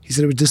women. He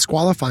said it was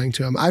disqualifying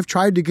to him. I've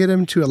tried to get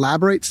him to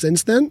elaborate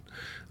since then.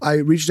 I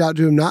reached out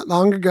to him not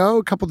long ago,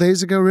 a couple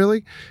days ago,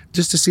 really,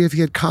 just to see if he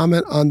had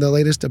comment on the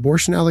latest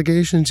abortion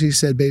allegations. He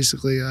said,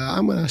 basically,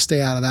 I'm going to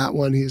stay out of that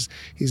one. He's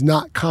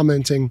not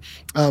commenting.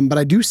 But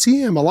I do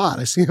see him a lot.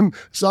 I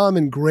saw him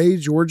in Gray,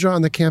 Georgia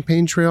on the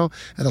campaign trail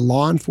at a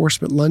law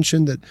enforcement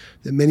luncheon that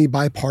many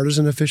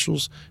bipartisan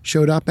officials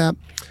showed up at.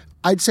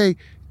 I'd say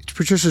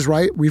Patricia's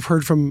right. We've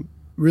heard from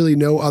really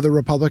no other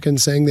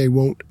Republicans saying they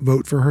won't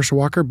vote for Herschel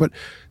Walker. But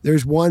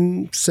there's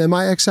one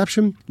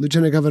semi-exception,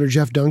 Lieutenant Governor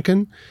Jeff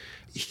Duncan.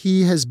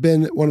 He has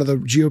been one of the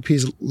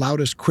GOP's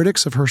loudest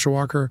critics of Herschel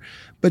Walker,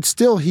 but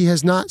still he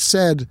has not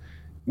said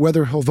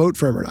whether he'll vote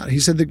for him or not. He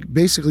said that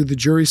basically the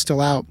jury's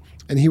still out.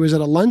 And he was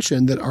at a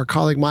luncheon that our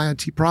colleague Maya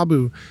T.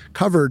 Prabhu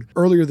covered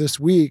earlier this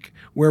week,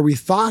 where we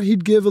thought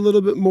he'd give a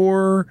little bit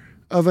more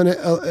of an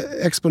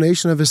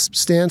explanation of his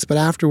stance, but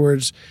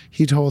afterwards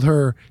he told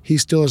her he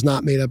still has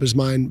not made up his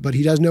mind, but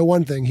he does know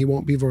one thing: he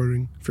won't be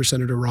voting for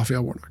Senator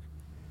Raphael Warnock.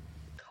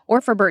 Or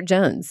for Burt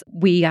Jones.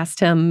 We asked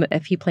him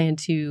if he planned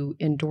to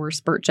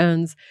endorse Burt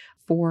Jones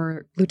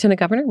for lieutenant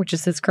governor, which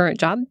is his current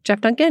job,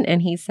 Jeff Duncan,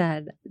 and he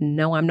said,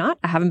 no, I'm not.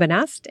 I haven't been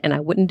asked, and I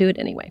wouldn't do it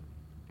anyway.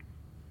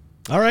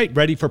 All right,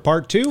 ready for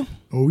part 2?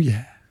 Oh,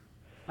 yeah.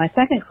 My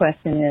second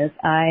question is,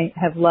 I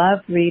have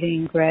loved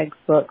reading Greg's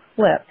book,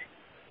 Flipped,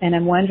 and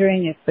I'm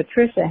wondering if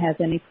Patricia has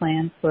any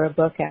plans for a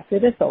book after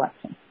this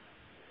election.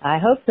 I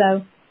hope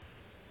so.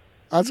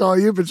 That's all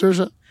you,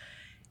 Patricia.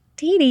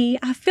 Dee Dee,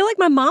 I feel like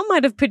my mom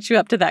might have put you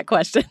up to that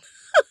question.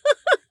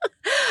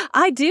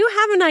 I do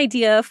have an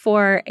idea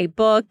for a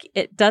book.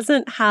 It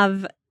doesn't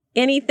have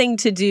anything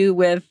to do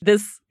with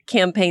this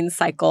campaign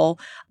cycle,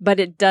 but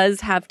it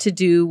does have to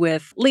do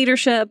with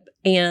leadership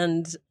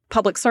and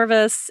public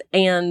service,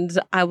 and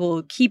I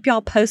will keep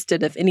y'all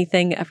posted if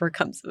anything ever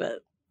comes of it.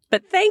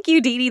 But thank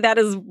you, Dee Dee. That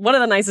is one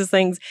of the nicest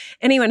things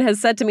anyone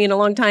has said to me in a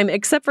long time,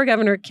 except for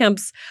Governor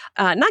Kemp's,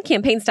 not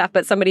campaign staff,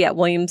 but somebody at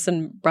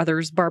Williamson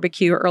Brothers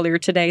Barbecue earlier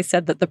today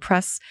said that the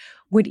press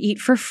would eat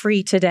for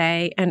free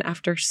today. And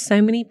after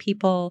so many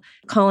people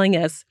calling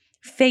us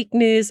fake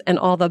news and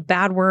all the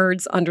bad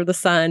words under the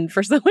sun,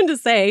 for someone to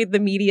say the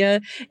media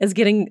is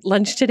getting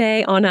lunch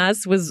today on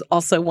us was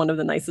also one of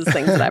the nicest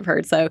things that I've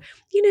heard. So,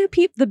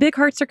 the big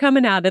hearts are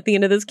coming out at the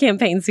end of this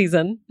campaign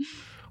season.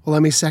 Well,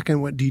 let me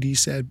second what Dee Dee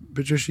said.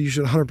 Patricia, you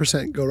should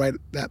 100% go write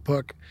that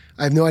book.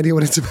 I have no idea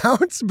what it's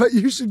about, but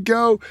you should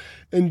go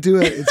and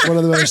do it. It's one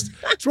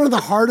of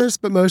the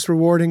hardest but most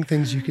rewarding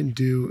things you can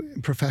do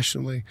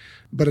professionally.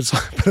 But it's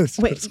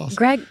awesome.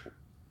 Greg.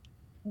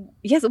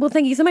 Yes, well,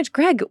 thank you so much.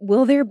 Greg,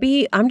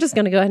 I'm just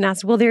going to go ahead and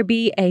ask, will there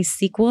be a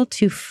sequel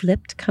to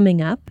Flipped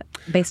coming up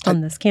based on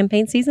this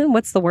campaign season?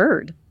 What's the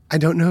word? I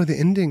don't know the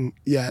ending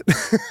yet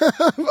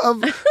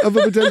of a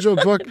potential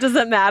book. Does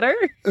it matter?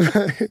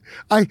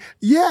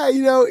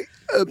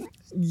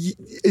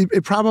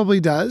 It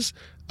probably does,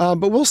 but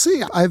we'll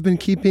see. I've been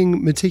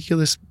keeping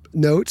meticulous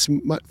notes,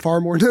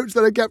 far more notes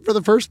than I kept for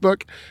the first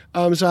book,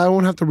 so I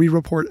won't have to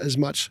re-report as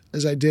much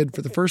as I did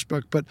for the first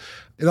book. But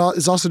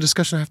it's also a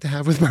discussion I have to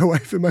have with my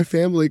wife and my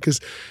family because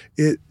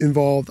it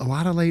involved a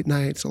lot of late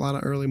nights, a lot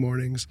of early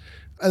mornings,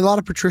 a lot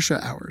of Patricia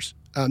hours.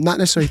 Not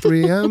necessarily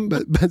 3 a.m.,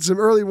 but some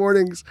early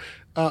mornings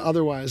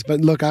otherwise.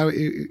 But look,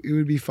 it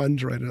would be fun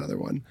to write another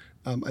one.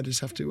 I just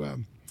have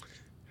to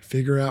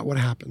figure out what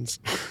happens.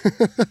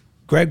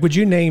 Greg, would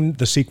you name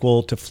the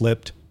sequel to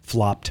Flipped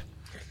Flopped?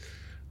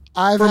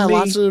 I've had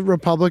lots of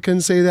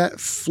Republicans say that,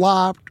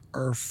 flopped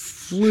or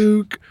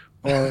fluke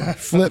or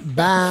flip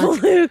back.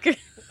 Fluke.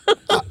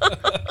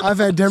 I've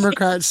had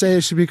Democrats say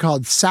it should be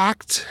called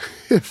sacked.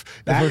 If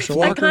Herschel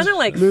Walker I kind of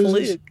like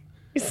fluke.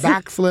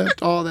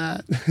 Backflipped, all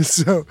that.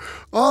 So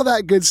all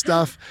that good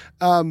stuff.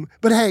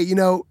 But hey,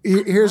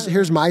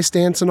 here's my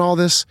stance on all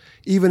this.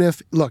 Even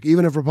if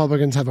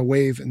Republicans have a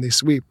wave and they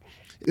sweep,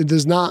 it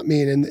does not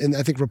mean, and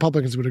I think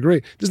Republicans would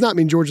agree, does not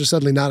mean Georgia's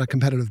suddenly not a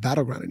competitive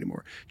battleground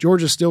anymore.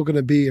 Georgia's still going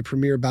to be a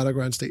premier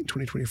battleground state in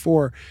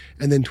 2024,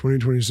 and then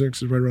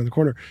 2026 is right around the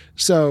corner.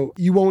 So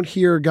you won't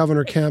hear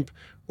Governor Kemp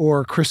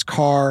or Chris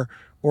Carr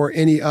or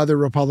any other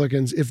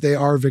Republicans, if they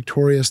are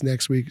victorious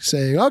next week,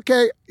 saying,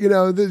 okay,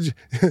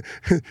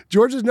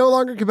 Georgia's no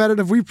longer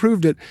competitive. We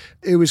proved it.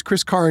 It was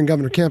Chris Carr and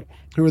Governor Kemp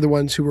who were the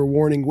ones who were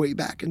warning way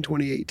back in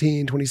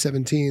 2018,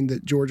 2017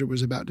 that Georgia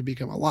was about to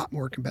become a lot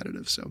more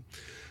competitive. So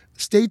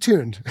stay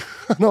tuned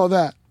on all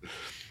that.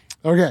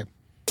 Okay.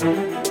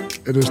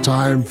 It is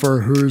time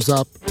for Who's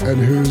Up and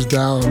Who's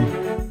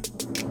Down.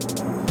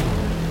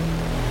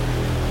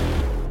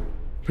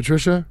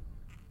 Patricia,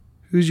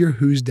 who's your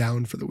Who's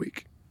Down for the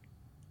week?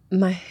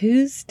 My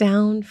Who's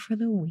Down for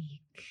the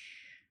week.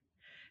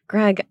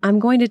 Greg, I'm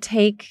going to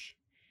take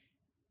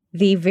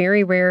the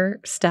very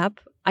rare step.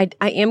 I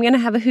am going to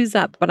have a Who's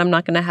Up, but I'm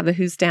not going to have a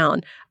Who's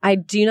Down. I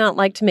do not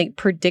like to make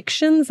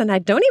predictions, and I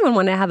don't even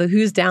want to have a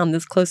Who's Down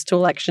this close to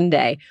Election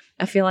Day.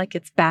 I feel like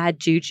it's bad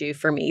juju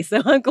for me,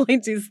 so I'm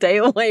going to stay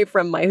away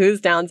from my Who's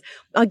Downs.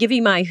 I'll give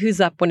you my Who's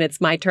Up when it's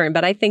my turn,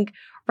 but I think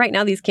right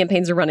now these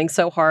campaigns are running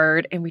so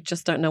hard, and we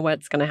just don't know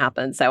what's going to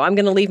happen. So I'm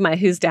going to leave my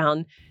Who's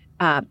Down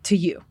to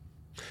you.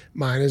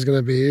 Mine is going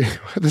to be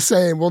the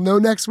same. We'll know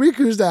next week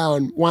who's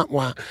down. Wah,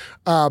 wah.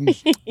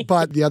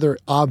 But the other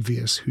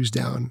obvious who's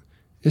down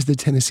is the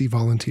Tennessee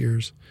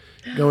Volunteers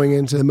going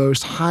into the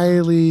most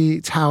highly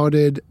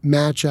touted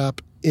matchup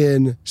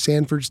in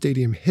Sanford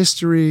Stadium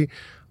history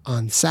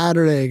on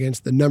Saturday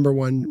against the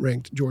 #1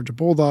 ranked Georgia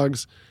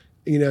Bulldogs.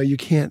 You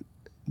can't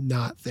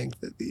not think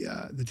that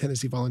the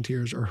Tennessee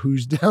Volunteers are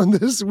who's down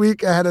this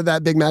week ahead of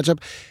that big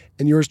matchup.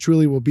 And yours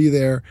truly will be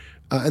there.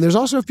 And there's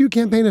also a few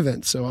campaign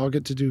events, so I'll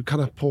get to do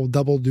kind of pull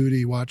double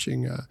duty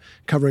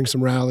covering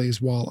some rallies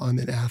while I'm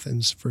in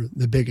Athens for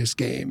the biggest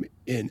game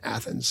in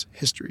Athens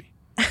history.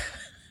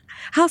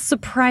 How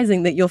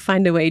surprising that you'll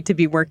find a way to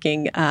be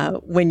working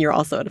when you're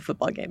also at a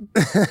football game.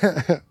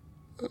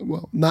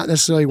 Well, not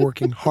necessarily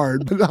working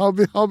hard, but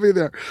I'll be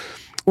there.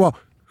 Well,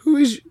 who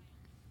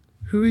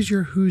is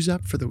your who's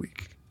up for the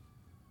week?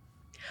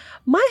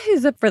 My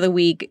who's up for the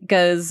week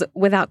goes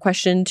without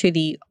question to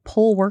the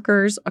poll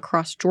workers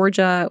across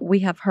Georgia. We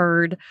have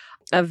heard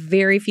of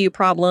very few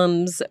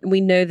problems. We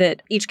know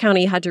that each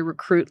county had to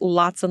recruit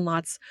lots and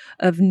lots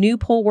of new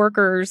poll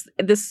workers.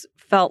 This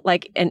felt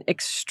like an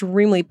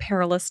extremely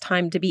perilous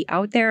time to be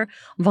out there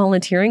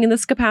volunteering in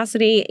this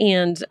capacity,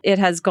 and it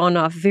has gone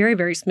off very,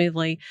 very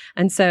smoothly.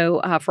 And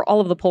so for all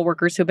of the poll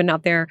workers who have been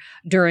out there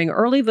during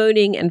early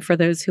voting and for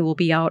those who will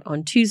be out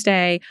on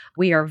Tuesday,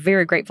 we are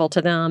very grateful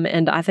to them.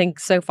 And I think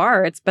so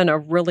far it's been a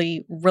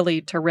really,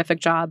 really terrific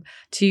job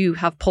to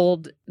have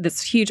pulled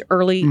this huge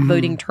early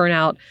voting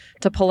turnout,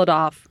 to pull it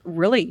off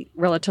really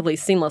relatively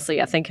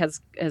seamlessly. I think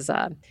is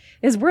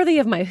worthy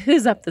of my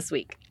who's up this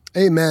week.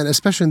 Amen,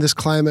 especially in this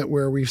climate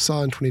where we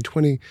saw in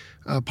 2020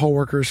 poll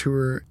workers who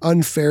were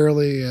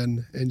unfairly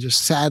and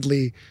just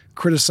sadly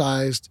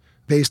criticized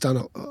based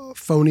on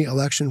phony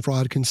election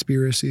fraud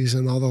conspiracies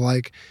and all the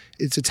like.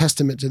 It's a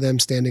testament to them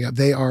standing up.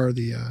 They are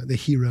the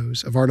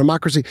heroes of our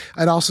democracy.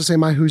 I'd also say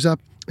my who's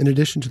up, in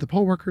addition to the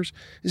poll workers,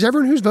 is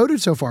everyone who's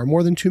voted so far.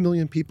 More than 2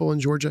 million people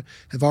in Georgia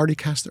have already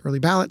cast the early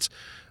ballots.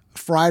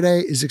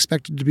 Friday is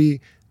expected to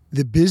be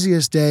the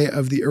busiest day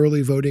of the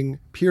early voting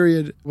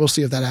period. We'll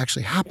see if that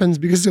actually happens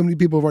because so many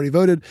people have already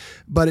voted.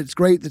 But it's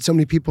great that so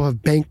many people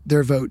have banked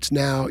their votes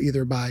now,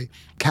 either by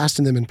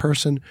casting them in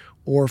person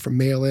or from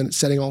mail-in. It's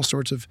setting all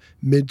sorts of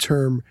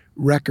midterm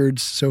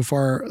records so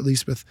far, at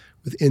least with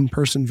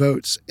in-person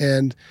votes.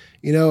 And,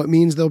 it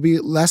means there'll be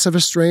less of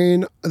a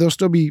strain. There'll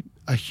still be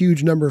a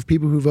huge number of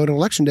people who vote on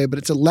Election Day, but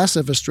it's a less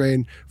of a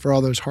strain for all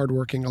those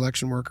hardworking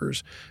election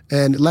workers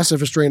and less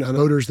of a strain on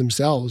voters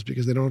themselves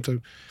because they don't have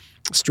to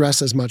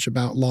stress as much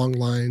about long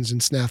lines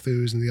and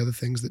snafus and the other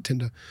things that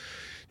tend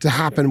to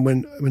happen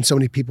when so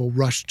many people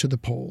rush to the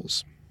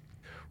polls.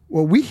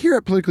 Well, we here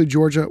at Politically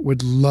Georgia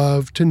would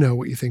love to know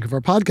what you think of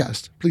our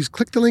podcast. Please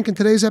click the link in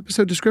today's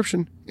episode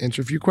description,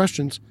 answer a few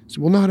questions,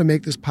 so we'll know how to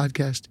make this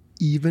podcast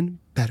even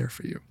better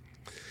for you.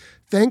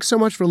 Thanks so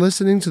much for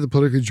listening to the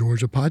Politically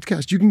Georgia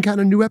podcast. You can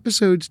count on new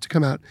episodes to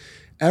come out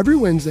every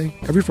Wednesday,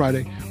 every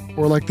Friday,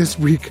 or like this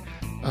week,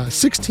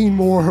 16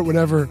 more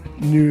whenever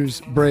news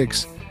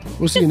breaks.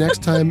 We'll see you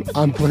next time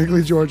on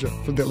Politically Georgia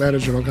from the Atlanta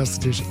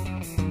Journal-Constitution.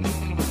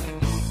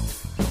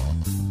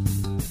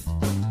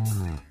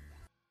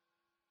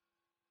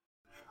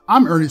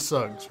 I'm Ernie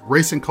Suggs,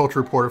 race and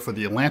culture reporter for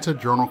the Atlanta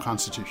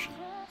Journal-Constitution.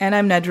 And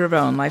I'm Nedra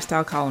Ravone,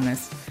 lifestyle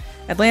columnist.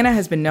 Atlanta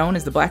has been known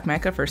as the Black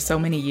Mecca for so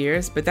many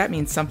years, but that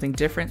means something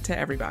different to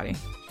everybody.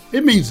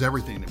 It means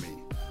everything to me.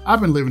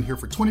 I've been living here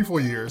for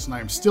 24 years, and I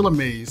am still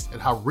amazed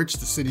at how rich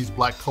the city's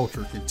Black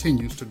culture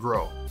continues to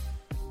grow.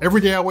 Every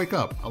day I wake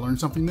up, I learn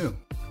something new.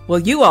 Well,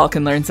 you all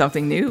can learn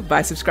something new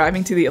by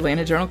subscribing to the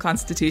Atlanta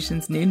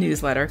Journal-Constitution's new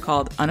newsletter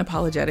called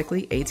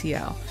Unapologetically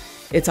ATL.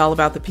 It's all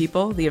about the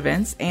people, the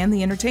events, and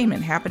the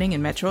entertainment happening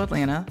in Metro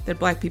Atlanta that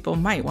Black people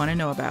might want to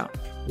know about.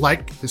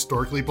 Like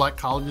historically Black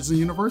colleges and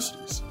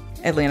universities.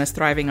 Atlanta's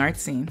thriving art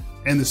scene.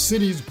 And the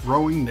city's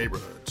growing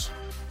neighborhoods.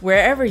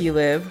 Wherever you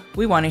live,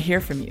 we want to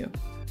hear from you.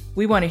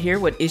 We want to hear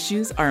what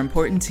issues are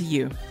important to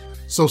you.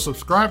 So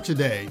subscribe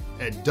today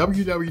at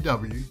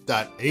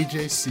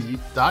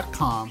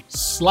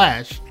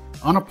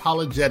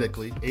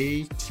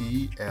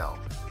www.ajc.com/unapologeticallyATL.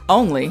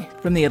 Only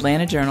from the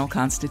Atlanta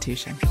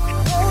Journal-Constitution.